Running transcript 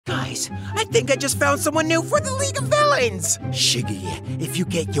Guys, I think I just found someone new for the League of Villains! Shiggy, if you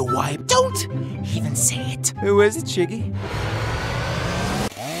get your wife, don't even say it. Who is it, Shiggy?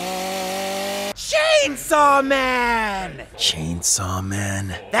 Chainsaw Man! Chainsaw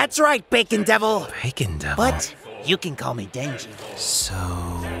Man. That's right, Bacon Devil. Bacon Devil. But you can call me Denji. So,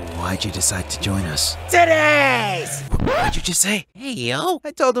 why'd you decide to join us? Today's! What'd you just say? Hey, yo.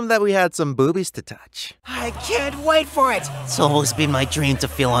 I told him that we had some boobies to touch. I can't wait for it. It's always been my dream to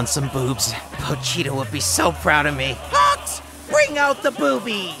feel on some boobs. Pochita would be so proud of me. Hawks, bring out the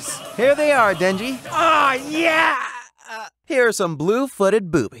boobies. Here they are, Denji. Oh, yeah! Here are some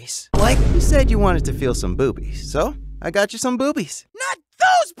blue-footed boobies. What? You said you wanted to feel some boobies, so I got you some boobies. Not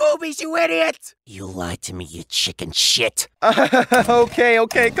those boobies, you idiot! You lied to me, you chicken shit.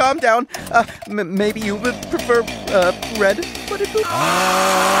 Okay, calm down. Maybe you would prefer, red-footed boobies?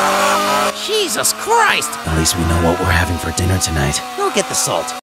 Jesus Christ! At least we know what we're having for dinner tonight. Go get the salt.